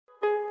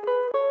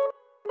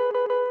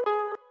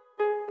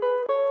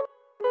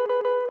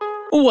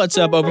What's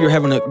up? Hope you're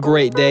having a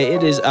great day.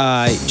 It is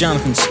I,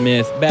 Jonathan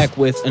Smith, back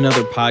with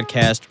another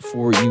podcast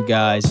for you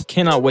guys.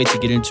 Cannot wait to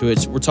get into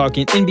it. We're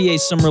talking NBA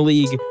Summer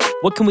League.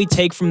 What can we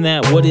take from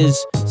that? What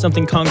is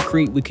something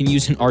concrete we can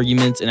use in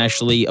arguments and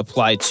actually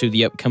apply to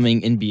the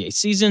upcoming NBA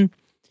season?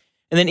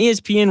 And then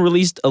ESPN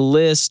released a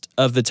list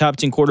of the top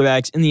 10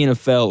 quarterbacks in the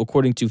NFL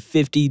according to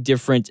 50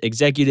 different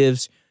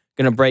executives.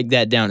 Going to break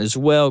that down as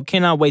well.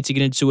 Cannot wait to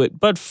get into it.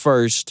 But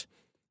first,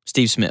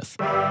 Steve Smith.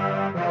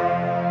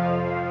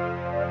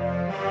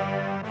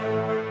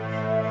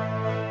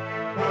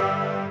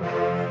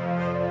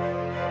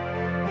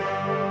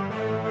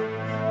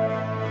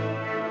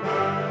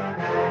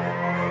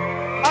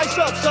 Ice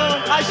up,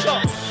 son. Ice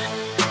up.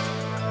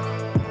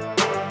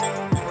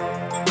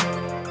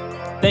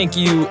 Thank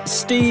you,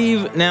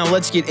 Steve. Now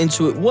let's get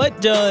into it. What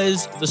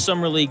does the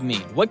Summer League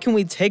mean? What can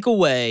we take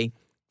away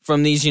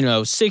from these,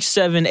 6,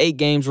 7, 8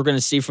 games we're going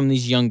to see from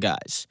these young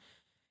guys?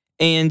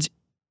 And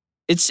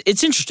it's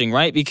interesting,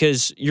 right?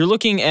 Because you're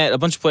looking at a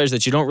bunch of players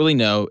that you don't really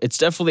know. It's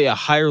definitely a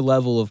higher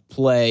level of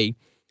play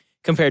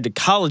compared to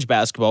college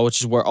basketball,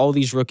 which is where all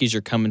these rookies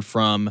are coming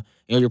from.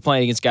 You're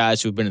playing against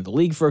guys who have been in the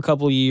league for a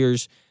couple of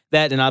years.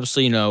 That and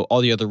obviously,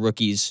 all the other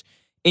rookies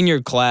in your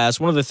class.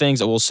 One of the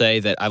things I will say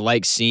that I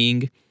like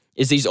seeing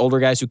is these older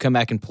guys who come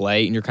back and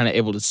play, and you're kind of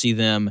able to see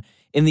them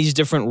in these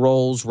different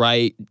roles,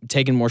 right?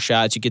 Taking more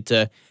shots. You get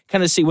to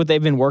kind of see what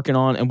they've been working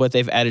on and what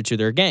they've added to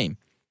their game.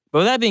 But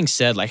with that being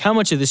said, how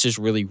much of this is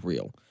really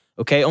real?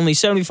 Okay, only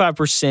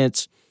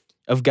 75%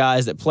 of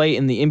guys that play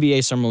in the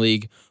NBA Summer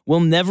League will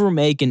never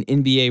make an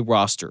NBA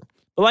roster.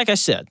 But like I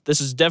said,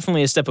 this is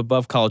definitely a step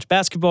above college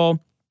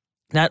basketball,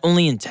 not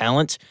only in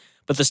talent,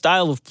 but the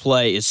style of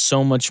play is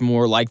so much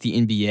more like the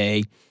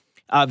NBA.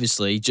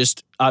 Obviously,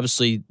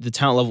 the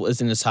talent level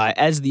isn't as high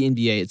as the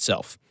NBA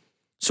itself.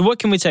 So what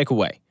can we take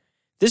away?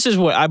 This is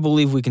what I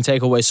believe we can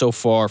take away so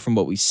far from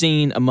what we've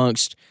seen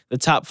amongst the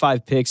top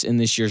 5 picks in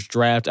this year's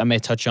draft. I may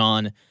touch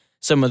on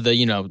some of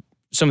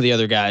the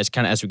other guys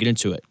kind of as we get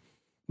into it.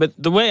 But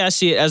the way I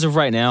see it as of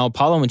right now,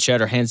 Paolo and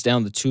Chet are hands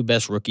down the 2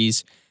 best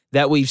rookies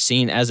that we've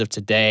seen as of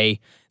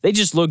today. They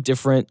just look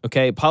different,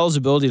 okay? Paolo's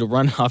ability to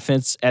run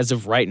offense as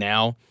of right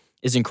now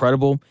is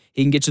incredible.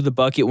 He can get to the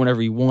bucket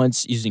whenever he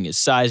wants using his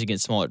size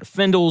against smaller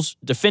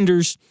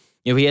defenders.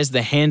 He has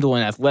the handle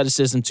and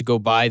athleticism to go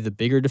by the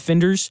bigger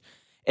defenders.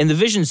 And the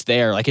vision's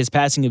there. His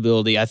passing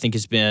ability, I think,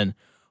 has been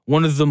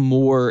one of the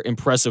more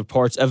impressive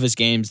parts of his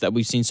games that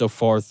we've seen so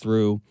far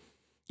through,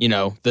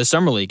 the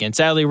Summer League. And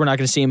sadly, we're not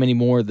going to see him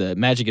anymore. The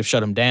Magic have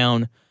shut him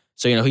down.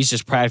 So, he's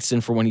just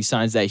practicing for when he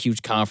signs that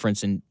huge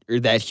conference or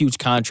that huge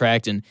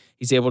contract, and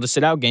he's able to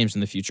sit out games in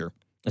the future.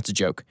 That's a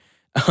joke.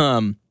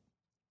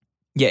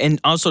 Yeah,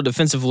 and also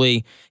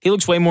defensively, he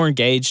looks way more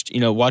engaged.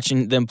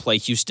 Watching them play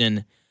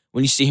Houston,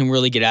 when you see him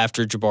really get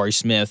after Jabari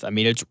Smith,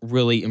 it's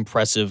really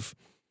impressive.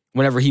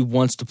 Whenever he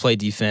wants to play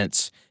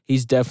defense,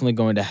 he's definitely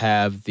going to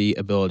have the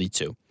ability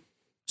to.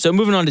 So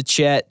moving on to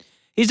Chet,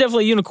 he's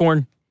definitely a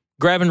unicorn.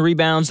 Grabbing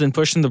rebounds, then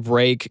pushing the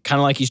break, kind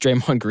of like he's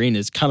Draymond Green,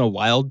 is kind of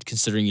wild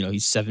considering,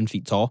 he's 7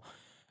 feet tall.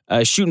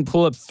 Shooting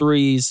pull-up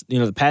threes,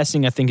 the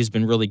passing I think has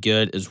been really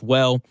good as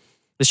well.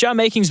 The shot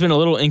making's been a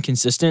little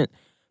inconsistent,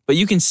 but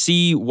you can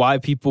see why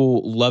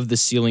people love the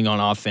ceiling on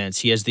offense.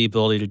 He has the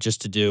ability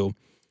to do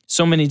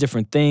so many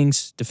different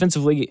things.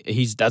 Defensively,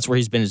 that's where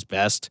he's been his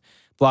best,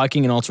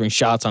 blocking and altering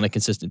shots on a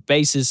consistent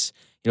basis.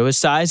 His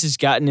size has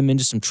gotten him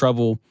into some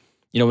trouble.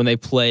 When they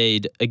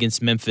played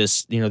against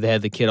Memphis, they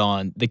had the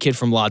kid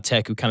from La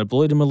Tech who kind of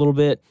bullied him a little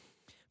bit.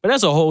 But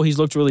as a whole, he's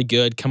looked really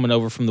good coming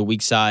over from the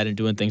weak side and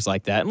doing things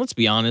like that. And let's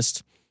be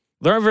honest,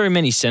 there aren't very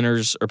many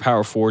centers or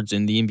power forwards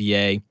in the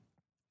NBA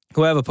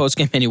who have a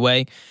postgame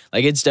anyway.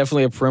 It's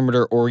definitely a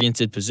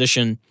perimeter-oriented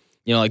position.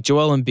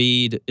 Joel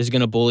Embiid is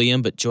going to bully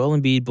him, but Joel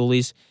Embiid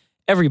bullies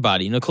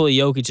everybody. Nikola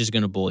Jokic is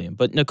going to bully him,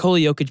 but Nikola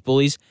Jokic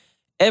bullies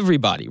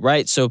everybody,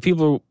 right? So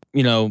people,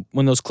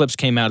 when those clips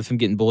came out of him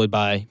getting bullied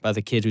by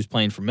the kid who's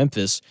playing for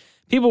Memphis,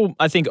 people,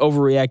 I think,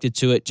 overreacted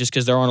to it just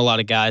because there aren't a lot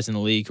of guys in the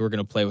league who are going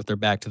to play with their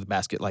back to the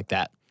basket like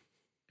that.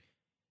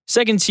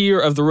 Second tier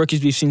of the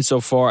rookies we've seen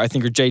so far, I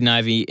think, are Jaden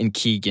Ivey and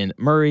Keegan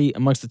Murray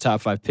amongst the top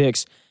 5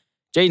 picks.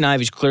 Jaden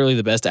Ivey's clearly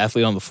the best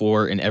athlete on the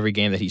floor in every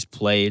game that he's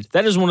played.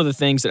 That is one of the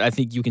things that I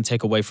think you can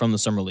take away from the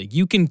Summer League.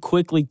 You can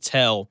quickly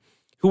tell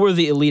who are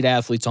the elite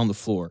athletes on the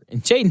floor.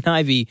 And Jaden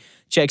Ivey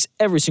checks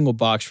every single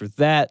box for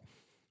that.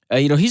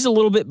 He's a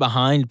little bit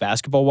behind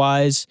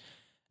basketball-wise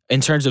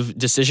in terms of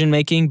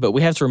decision-making, but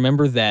we have to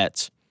remember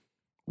that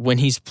when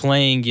he's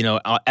playing,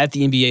 at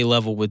the NBA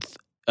level with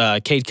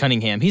Cade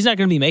Cunningham, he's not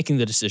going to be making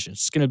the decisions.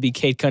 It's going to be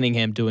Cade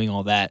Cunningham doing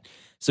all that.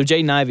 So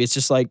Jaden Ivey, it's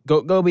just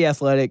go be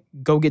athletic,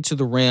 go get to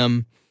the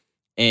rim,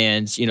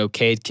 and,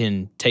 Cade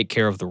can take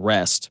care of the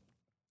rest.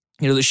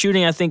 The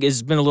shooting, I think,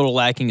 has been a little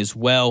lacking as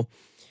well.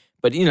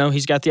 But,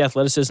 he's got the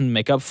athleticism to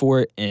make up for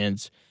it.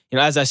 And,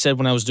 as I said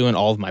when I was doing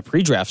all of my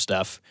pre-draft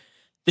stuff,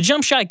 the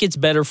jump shot gets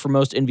better for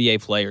most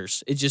NBA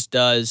players. It just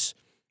does.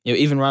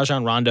 Even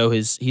Rajon Rondo,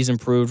 he's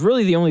improved.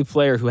 Really, the only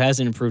player who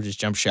hasn't improved his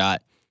jump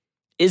shot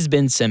is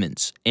Ben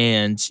Simmons.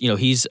 And,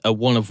 he's a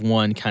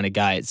one-of-one kind of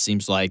guy, it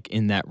seems like,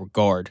 in that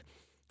regard.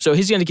 So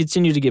he's going to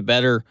continue to get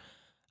better.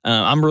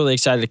 I'm really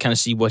excited to kind of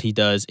see what he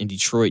does in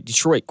Detroit.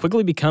 Detroit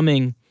quickly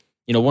becoming,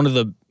 one of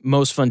the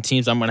most fun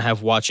teams I'm going to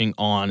have watching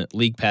on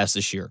League Pass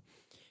this year.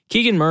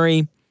 Keegan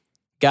Murray,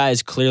 guy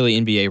is clearly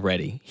NBA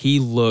ready. He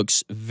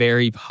looks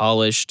very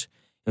polished.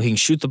 He can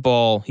shoot the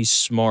ball. He's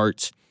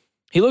smart.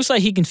 He looks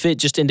like he can fit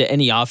just into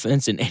any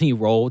offense in any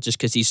role just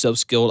because he's so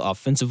skilled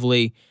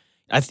offensively.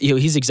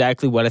 He's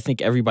exactly what I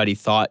think everybody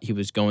thought he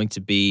was going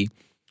to be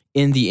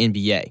in the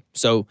NBA.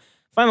 So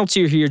final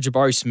tier here,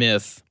 Jabari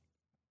Smith.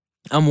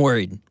 I'm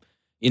worried.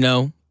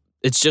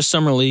 It's just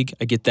Summer League.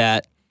 I get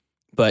that.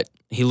 But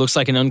he looks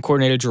like an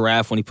uncoordinated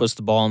giraffe when he puts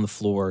the ball on the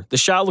floor. The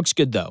shot looks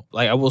good, though.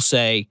 I will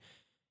say,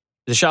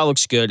 the shot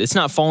looks good. It's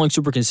not falling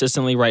super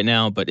consistently right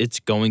now, but it's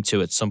going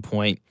to at some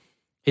point.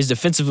 His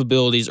defensive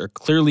abilities are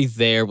clearly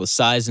there with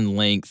size and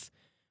length,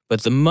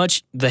 but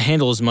the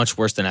handle is much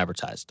worse than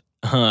advertised.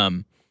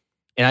 And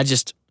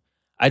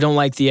I don't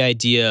like the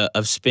idea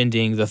of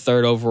spending the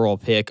 3rd overall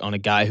pick on a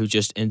guy who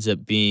just ends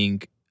up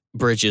being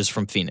Bridges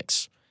from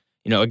Phoenix.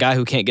 A guy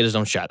who can't get his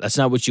own shot. That's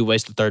not what you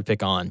waste the 3rd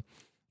pick on,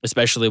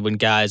 especially when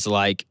guys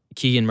like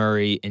Keegan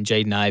Murray and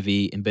Jaden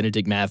Ivey and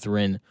Benedict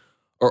Mathurin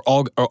are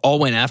all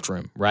went after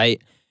him,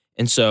 right?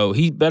 And so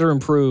he better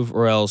improve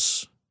or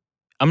else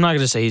I'm not going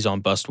to say he's on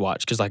bust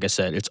watch because, like I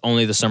said, it's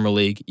only the Summer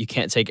League. You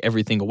can't take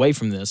everything away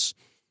from this.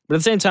 But at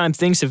the same time,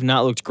 things have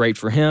not looked great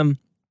for him.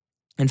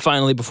 And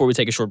finally, before we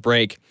take a short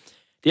break,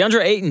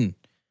 DeAndre Ayton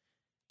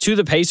to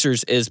the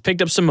Pacers is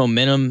picked up some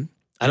momentum.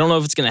 I don't know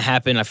if it's going to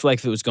happen. I feel like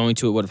if it was going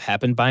to, it would have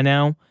happened by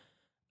now.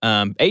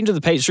 Ayton to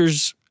the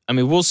Pacers,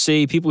 we'll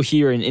see. People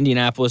here in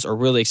Indianapolis are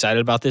really excited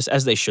about this,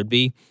 as they should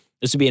be.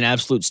 This would be an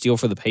absolute steal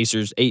for the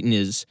Pacers. Ayton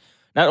is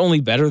not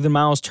only better than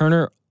Miles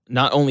Turner,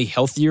 not only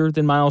healthier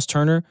than Miles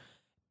Turner,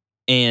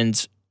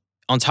 and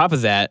on top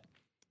of that,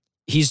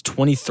 he's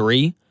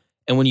 23.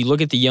 And when you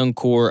look at the young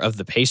core of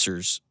the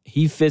Pacers,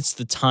 he fits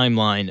the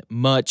timeline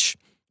much,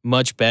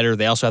 much better.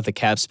 They also have the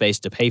cap space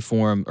to pay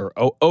for him or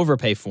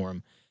overpay for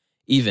him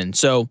even.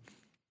 So,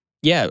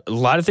 yeah, a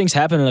lot of things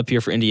happening up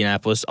here for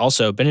Indianapolis.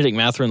 Also, Benedict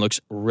Mathurin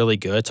looks really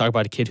good. Talk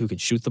about a kid who can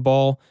shoot the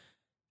ball.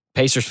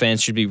 Pacers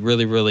fans should be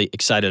really, really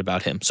excited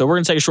about him. So we're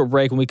going to take a short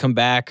break. When we come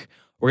back,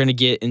 we're going to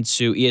get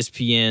into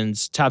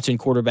ESPN's top 10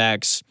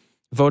 quarterbacks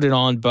voted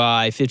on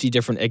by 50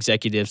 different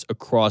executives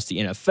across the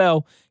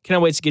NFL.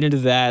 Cannot wait to get into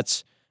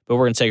that, but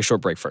we're going to take a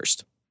short break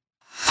first.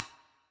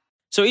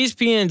 So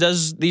ESPN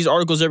does these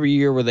articles every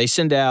year where they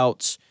send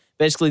out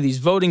basically these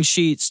voting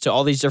sheets to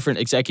all these different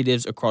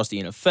executives across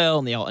the NFL,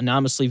 and they all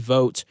anonymously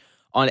vote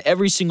on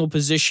every single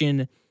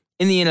position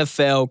in the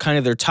NFL, kind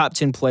of their top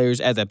 10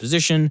 players at that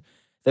position.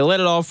 They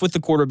let it off with the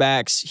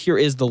quarterbacks. Here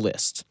is the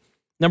list.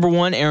 Number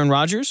 1, Aaron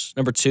Rodgers.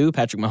 Number 2,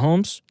 Patrick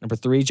Mahomes. Number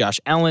 3,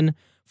 Josh Allen.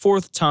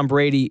 4th, Tom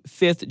Brady.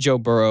 5th, Joe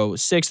Burrow.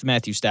 6th,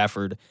 Matthew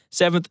Stafford.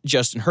 7th,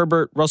 Justin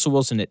Herbert. Russell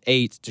Wilson at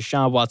 8.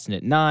 Deshaun Watson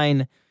at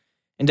 9.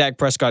 And Dak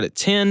Prescott at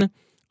 10.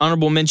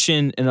 Honorable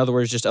mention, in other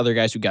words, just other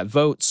guys who got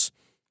votes.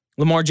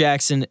 Lamar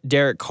Jackson,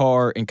 Derek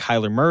Carr, and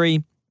Kyler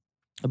Murray.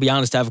 I'll be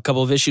honest, I have a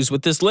couple of issues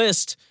with this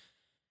list.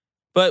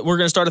 But we're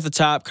going to start at the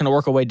top, kind of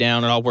work our way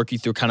down, and I'll work you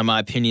through kind of my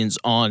opinions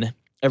on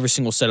every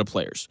single set of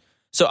players.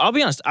 So I'll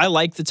be honest, I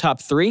like the top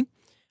 3.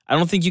 I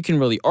don't think you can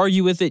really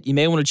argue with it. You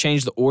may want to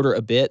change the order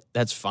a bit.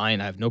 That's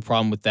fine. I have no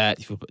problem with that.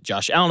 If you put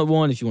Josh Allen at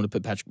 1, if you want to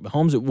put Patrick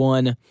Mahomes at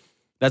 1,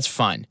 that's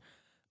fine.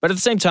 But at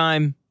the same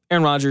time,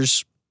 Aaron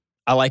Rodgers,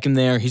 I like him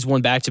there. He's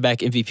won back-to-back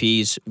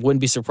MVPs.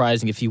 Wouldn't be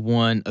surprising if he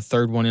won a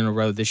 3rd one in a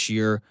row this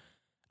year.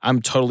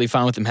 I'm totally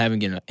fine with him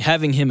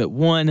having him at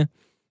 1.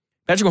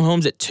 Patrick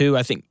Mahomes at 2,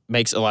 I think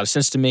makes a lot of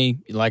sense to me.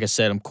 Like I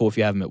said, I'm cool if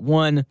you have him at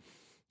 1.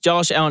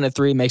 Josh Allen at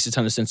 3 makes a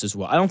ton of sense as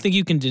well. I don't think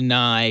you can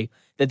deny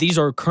that these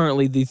are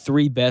currently the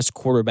 3 best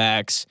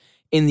quarterbacks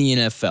in the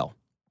NFL.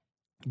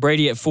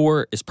 Brady at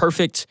 4 is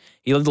perfect.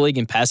 He led the league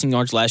in passing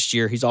yards last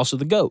year. He's also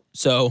the GOAT.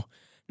 So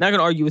not going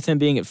to argue with him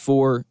being at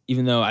 4,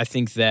 even though I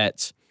think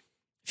that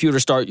if you were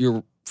to start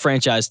your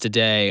franchise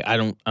today, I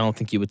don't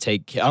think you would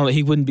take.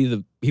 He wouldn't be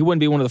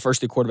one of the first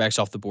 3 quarterbacks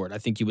off the board. I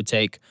think you would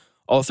take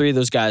all 3 of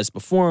those guys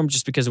before him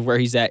just because of where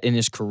he's at in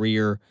his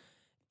career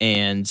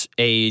and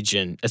age.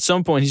 And at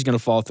some point, he's going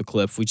to fall off the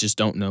cliff. We just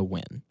don't know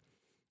when.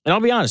 And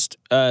I'll be honest,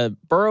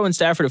 Burrow and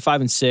Stafford at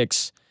 5 and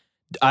 6,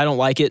 I don't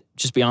like it.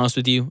 Just be honest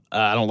with you.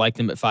 I don't like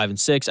them at 5 and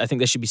 6. I think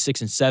they should be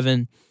 6 and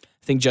 7.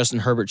 I think Justin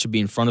Herbert should be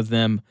in front of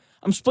them.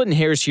 I'm splitting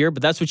hairs here,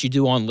 but that's what you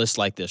do on lists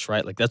like this,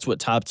 right? Like that's what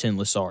top 10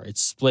 lists are.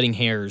 It's splitting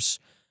hairs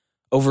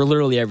over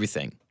literally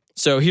everything.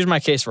 So here's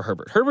my case for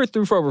Herbert. Herbert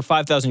threw for over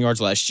 5,000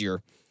 yards last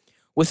year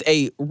with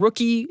a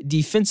rookie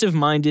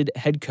defensive-minded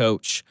head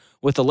coach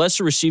with a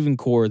lesser receiving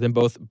core than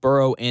both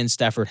Burrow and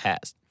Stafford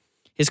has.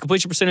 His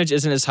completion percentage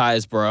isn't as high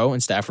as Burrow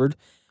and Stafford,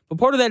 but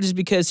part of that is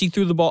because he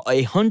threw the ball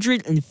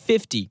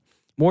 150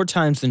 more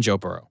times than Joe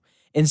Burrow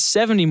and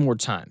 70 more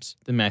times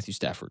than Matthew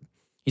Stafford.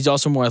 He's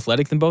also more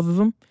athletic than both of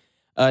them.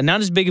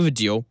 Not as big of a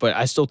deal, but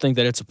I still think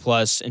that it's a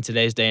plus in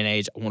today's day and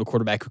age. I want a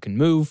quarterback who can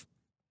move.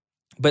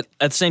 But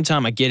at the same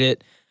time, I get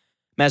it.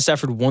 Matt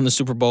Stafford won the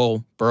Super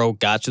Bowl. Burrow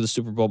got to the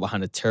Super Bowl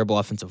behind a terrible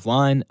offensive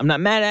line. I'm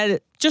not mad at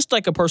it. Just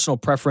like a personal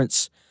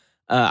preference.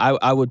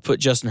 I would put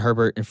Justin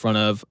Herbert in front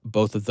of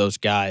both of those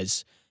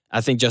guys.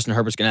 I think Justin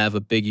Herbert's going to have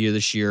a big year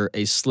this year,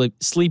 a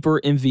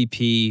sleeper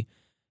MVP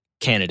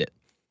candidate.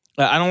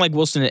 I don't like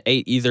Wilson at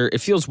 8 either.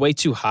 It feels way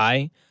too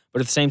high,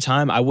 but at the same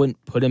time, I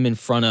wouldn't put him in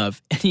front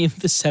of any of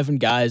the 7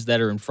 guys that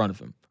are in front of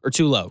him. Or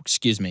too low,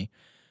 excuse me.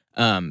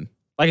 Like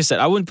I said,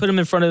 I wouldn't put him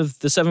in front of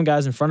the 7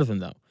 guys in front of him,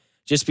 though,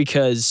 just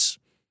because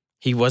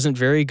he wasn't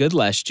very good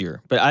last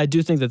year. But I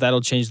do think that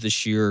that'll change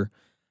this year.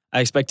 I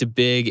expect a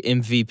big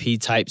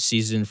MVP-type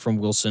season from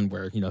Wilson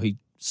where, he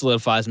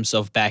solidifies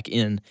himself back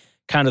in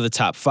kind of the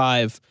top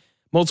 5,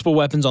 multiple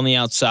weapons on the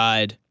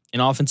outside, an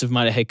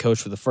offensive-minded head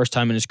coach for the first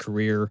time in his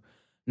career.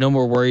 No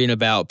more worrying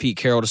about Pete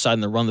Carroll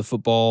deciding to run the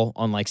football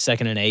on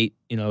 2nd and 8.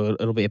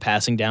 It'll be a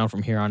passing down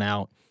from here on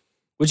out,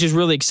 which is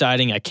really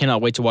exciting. I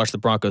cannot wait to watch the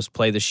Broncos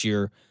play this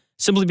year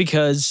simply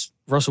because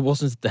Russell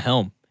Wilson's at the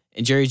helm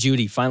and Jerry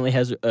Jeudy finally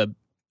has a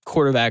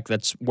quarterback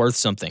that's worth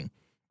something.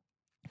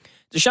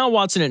 Deshaun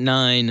Watson at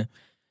 9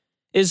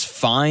 is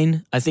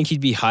fine. I think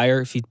he'd be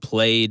higher if he'd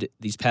played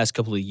these past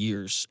couple of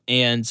years.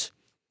 And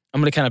I'm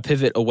going to kind of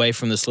pivot away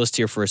from this list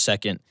here for a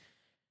second.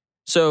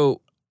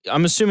 So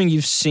I'm assuming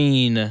you've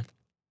seen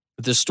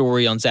the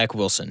story on Zach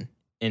Wilson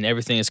and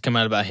everything that's come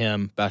out about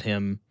him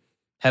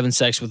having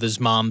sex with his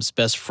mom's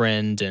best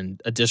friend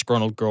and a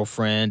disgruntled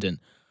girlfriend and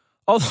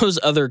all those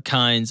other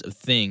kinds of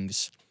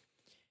things.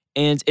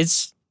 And it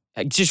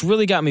just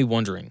really got me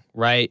wondering,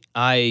 right?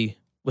 I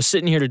was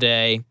sitting here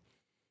today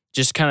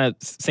just kind of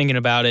thinking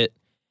about it,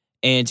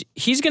 and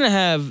he's going to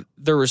have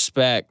the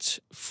respect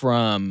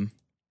from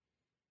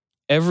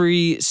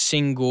every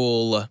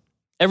single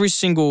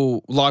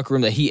locker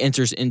room that he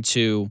enters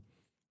into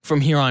from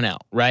here on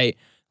out, right?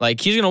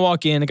 He's going to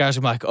walk in, the guys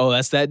are like, oh,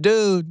 that's that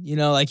dude. You've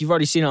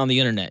already seen it on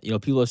the internet.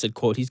 People have said,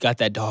 quote, he's got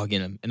that dog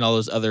in him and all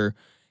those other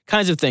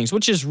kinds of things,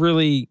 which is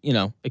really,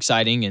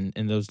 exciting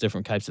and those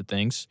different types of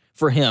things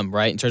for him,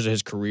 right, in terms of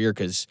his career,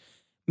 because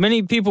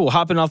many people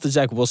hopping off the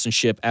Zach Wilson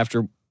ship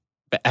after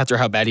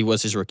how bad he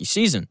was his rookie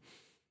season.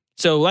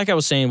 So like I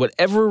was saying,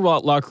 whatever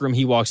locker room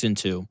he walks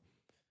into,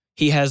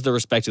 he has the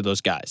respect of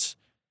those guys.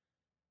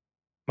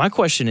 My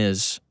question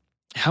is,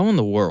 how in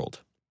the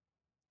world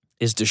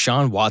is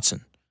Deshaun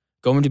Watson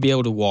going to be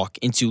able to walk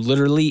into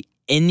literally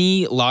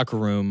any locker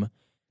room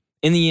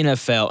in the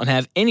NFL and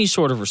have any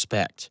sort of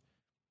respect?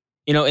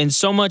 And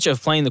so much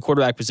of playing the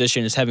quarterback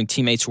position is having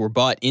teammates who are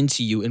bought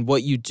into you and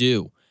what you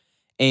do.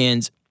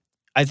 And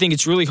I think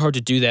it's really hard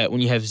to do that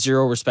when you have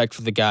zero respect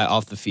for the guy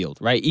off the field,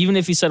 right? Even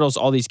if he settles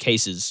all these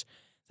cases,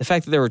 the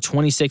fact that there were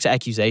 26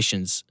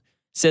 accusations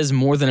says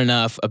more than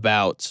enough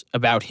about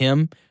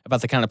him, about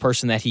the kind of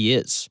person that he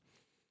is.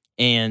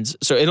 And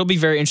so it'll be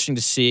very interesting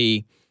to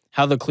see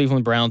how the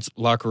Cleveland Browns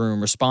locker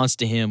room responds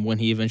to him when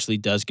he eventually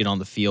does get on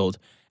the field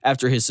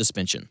after his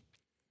suspension.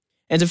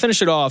 And to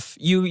finish it off,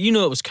 you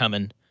knew it was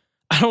coming.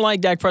 I don't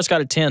like Dak Prescott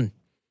at 10.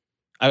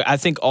 I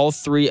think all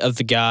 3 of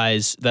the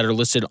guys that are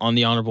listed on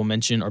the honorable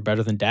mention are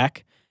better than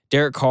Dak.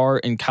 Derek Carr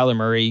and Kyler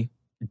Murray,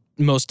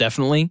 most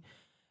definitely.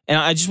 And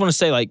I just want to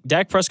say,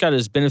 Dak Prescott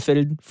has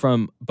benefited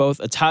from both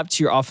a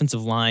top-tier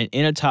offensive line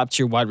and a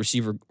top-tier wide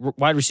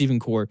receiving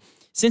core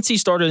since he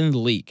started in the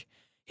league.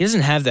 He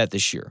doesn't have that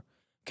this year.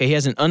 Okay, he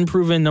has an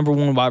unproven number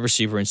 1 wide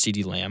receiver in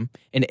CeeDee Lamb,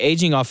 an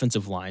aging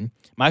offensive line.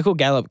 Michael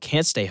Gallup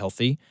can't stay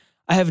healthy.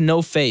 I have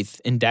no faith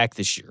in Dak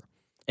this year,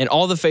 and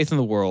all the faith in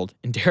the world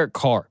in Derek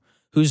Carr,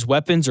 whose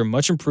weapons are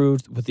much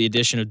improved with the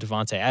addition of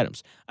Devontae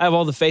Adams. I have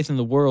all the faith in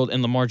the world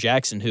in Lamar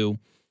Jackson, who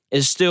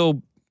is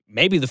still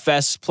maybe the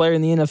fastest player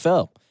in the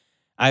NFL.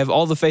 I have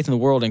all the faith in the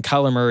world in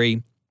Kyler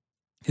Murray,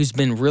 who's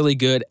been really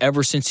good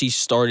ever since he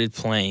started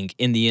playing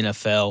in the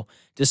NFL,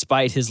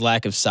 despite his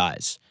lack of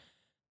size.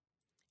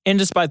 And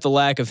despite the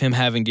lack of him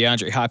having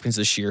DeAndre Hopkins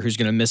this year, who's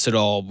going to miss it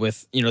all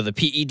with, the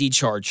PED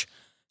charge.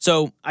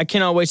 So I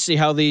cannot wait to see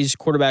how these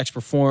quarterbacks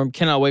perform.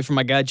 Cannot wait for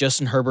my guy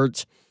Justin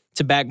Herbert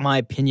to back my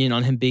opinion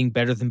on him being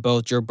better than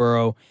both Joe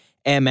Burrow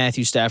and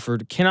Matthew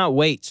Stafford. Cannot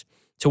wait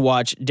to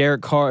watch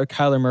Derek Carr,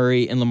 Kyler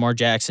Murray, and Lamar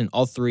Jackson,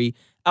 all 3,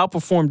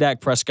 outperform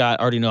Dak Prescott.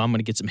 I already know I'm going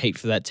to get some hate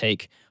for that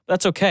take, but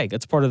that's okay.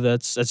 That's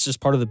just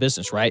part of the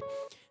business, right?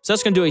 So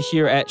that's going to do it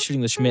here at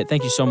Shooting the Schmidt.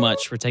 Thank you so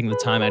much for taking the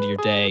time out of your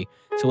day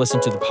to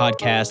listen to the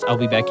podcast. I'll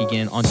be back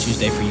again on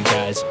Tuesday for you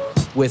guys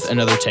with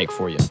another take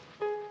for you.